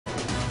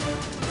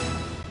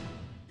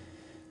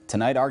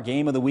Tonight, our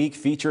game of the week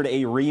featured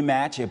a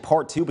rematch, a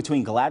part two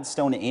between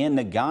Gladstone and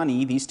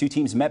Negaunee. These two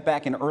teams met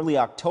back in early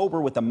October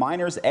with the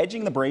Miners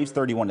edging the Braves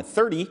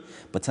 31-30.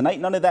 But tonight,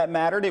 none of that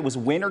mattered. It was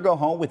win or go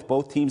home with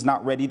both teams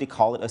not ready to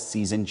call it a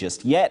season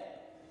just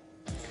yet.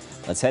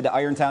 Let's head to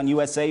Irontown,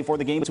 USA for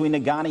the game between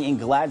Negaunee and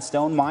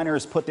Gladstone.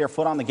 Miners put their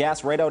foot on the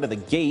gas right out of the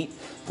gate.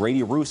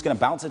 Brady Roos going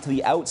to bounce it to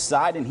the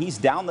outside, and he's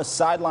down the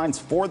sidelines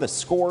for the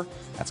score.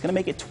 That's going to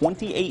make it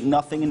 28-0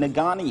 in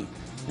Negaunee.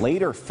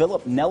 Later,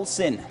 Philip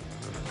Nelson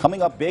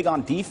coming up big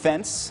on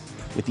defense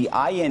with the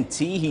INT.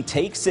 He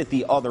takes it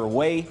the other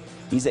way.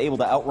 He's able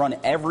to outrun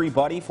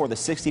everybody for the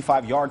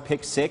 65-yard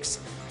pick six.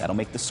 That'll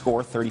make the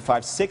score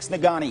 35-6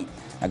 Negaunee.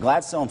 Now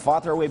Gladstone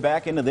fought their way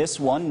back into this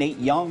one. Nate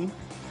Young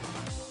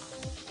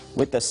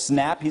with the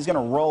snap. He's going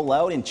to roll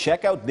out and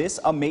check out this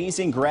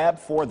amazing grab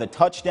for the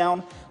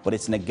touchdown. But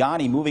it's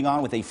Negaunee moving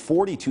on with a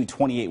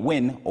 42-28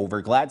 win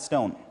over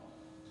Gladstone.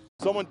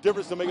 Someone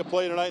different to make a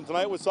play tonight. And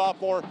tonight was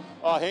sophomore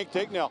Hank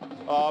Ticknell.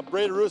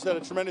 Brady Roos had a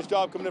tremendous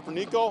job coming in for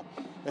Nico,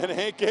 and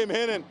Hank came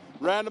in and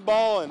ran the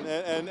ball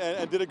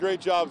and did a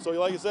great job. So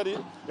like I said,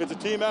 it's a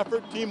team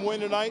effort, team win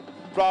tonight.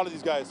 Proud of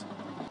these guys.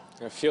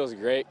 It feels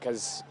great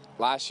because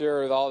last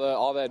year with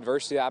all the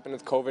adversity that happened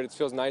with COVID, it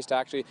feels nice to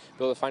actually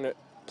be able to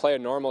play a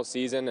normal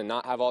season and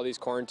not have all these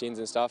quarantines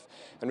and stuff,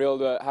 and be able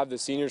to have the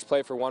seniors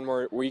play for one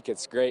more week.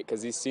 It's great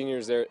because these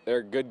seniors, they're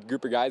a good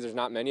group of guys. There's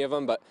not many of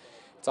them, but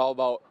it's all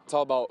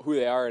about who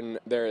they are and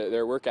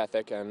their work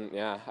ethic, and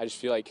yeah, I just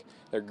feel like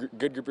they're a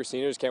good group of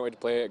seniors. Can't wait to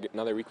play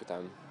another week with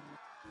them.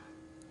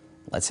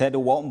 Let's head to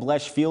Walton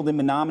Blesh Field in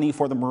Menominee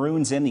for the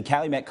Maroons and the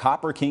Calumet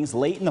Copper Kings.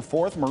 Late in the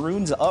fourth,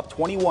 Maroons up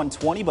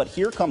 21-20, but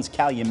here comes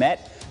Calumet.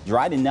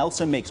 Dryden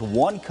Nelson makes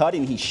one cut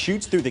and he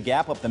shoots through the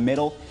gap up the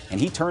middle, and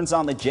he turns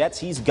on the Jets.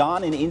 He's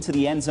gone and into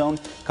the end zone.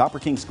 Copper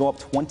Kings go up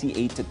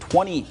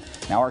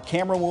 28-20. Now our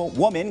camera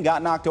woman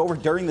got knocked over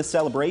during the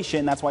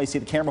celebration. That's why you see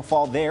the camera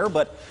fall there,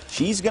 but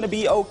she's going to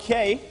be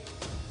okay.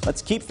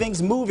 Let's keep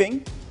things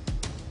moving.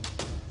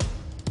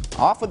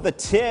 Off of the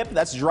tip,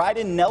 that's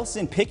Dryden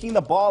Nelson picking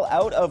the ball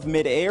out of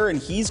midair,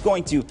 and he's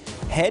going to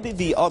head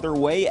the other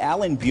way.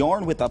 Alan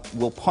Bjorn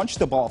will punch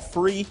the ball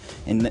free,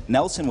 and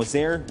Nelson was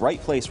there, right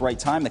place, right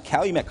time. The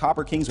Calumet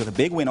Copper Kings with a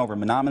big win over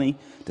Menominee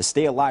to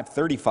stay alive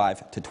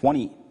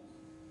 35-20.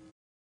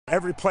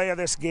 Every play of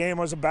this game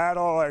was a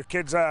battle. Our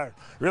kids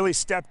really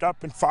stepped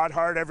up and fought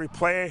hard every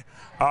play.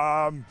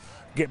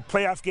 Get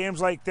playoff games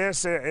like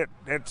this,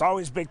 it's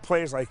always big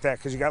plays like that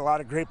because you got a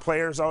lot of great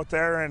players out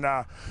there, and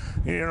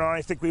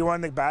I think we won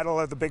the battle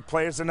of the big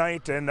plays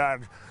tonight. And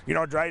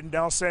Dryden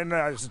Nelson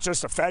is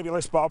just a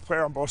fabulous ball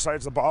player on both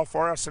sides of the ball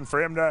for us, and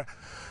for him to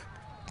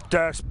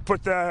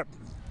put the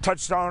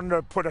touchdown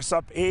to put us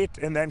up 8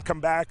 and then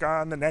come back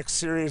on the next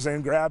series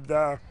and grab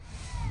the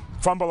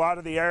fumble out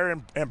of the air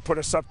and put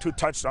us up 2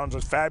 touchdowns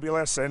was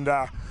fabulous. And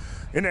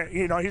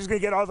he's going to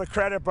get all the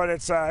credit, but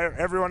it's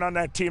everyone on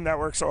that team that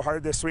worked so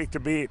hard this week to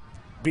be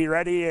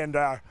ready. And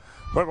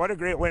but what a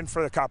great win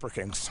for the Copper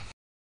Kings.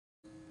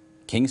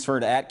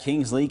 Kingsford at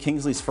Kingsley.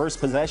 Kingsley's first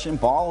possession,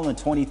 ball on the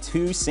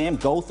 22. Sam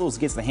Goethals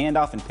gets the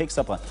handoff and picks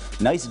up a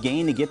nice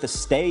gain to get the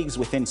Stags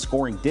within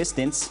scoring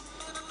distance.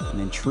 And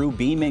then True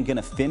Beeman going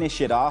to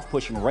finish it off,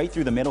 pushing right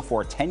through the middle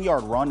for a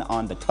 10-yard run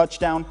on the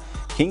touchdown.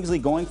 Kingsley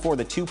going for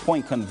the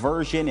 2-point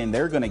conversion, and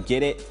they're going to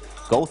get it.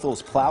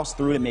 Goethals plows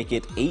through to make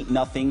it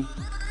 8-0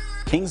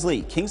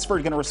 Kingsley.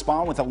 Kingsford going to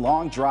respond with a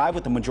long drive,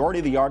 with the majority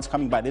of the yards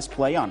coming by this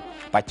play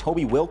by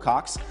Toby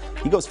Wilcox.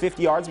 He goes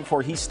 50 yards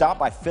before he's stopped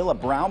by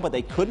Philip Brown, but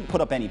they couldn't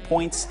put up any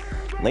points.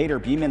 Later,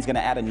 Beeman's going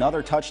to add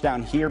another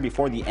touchdown here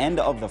before the end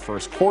of the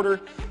first quarter.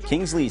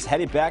 Kingsley's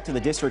headed back to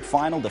the district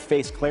final to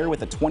face Clare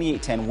with a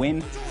 28-10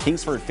 win.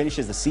 Kingsford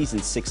finishes the season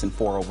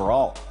 6-4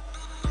 overall.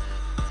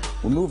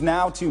 We'll move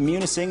now to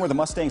Munising, where the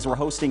Mustangs were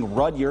hosting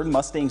Rudyard.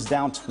 Mustangs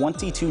down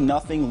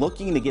 22-0,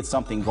 looking to get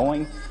something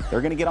going. They're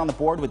going to get on the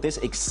board with this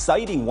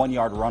exciting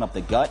 1-yard run up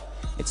the gut.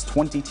 It's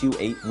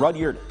 22-8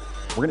 Rudyard.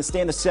 We're going to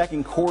stay in the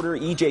second quarter.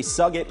 E.J.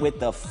 Suggett with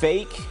the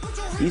fake.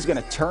 He's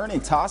going to turn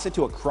and toss it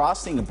to a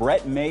crossing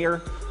Brett Mayer,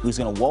 who's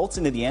going to waltz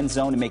into the end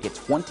zone to make it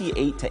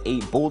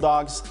 28-8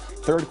 Bulldogs.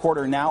 Third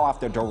quarter now, off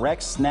the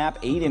direct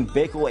snap, Aiden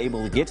Bickle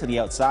able to get to the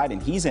outside,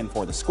 and he's in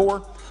for the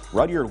score.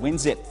 Rudyard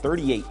wins it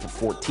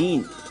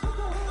 38-14.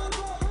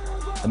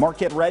 The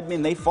Marquette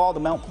Redmen, they fall to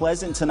Mount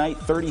Pleasant tonight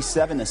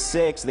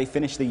 37-6. They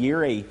finish the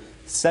year a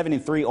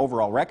 7-3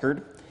 overall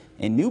record.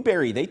 And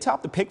Newberry, they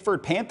top the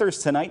Pickford Panthers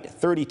tonight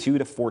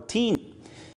 32-14.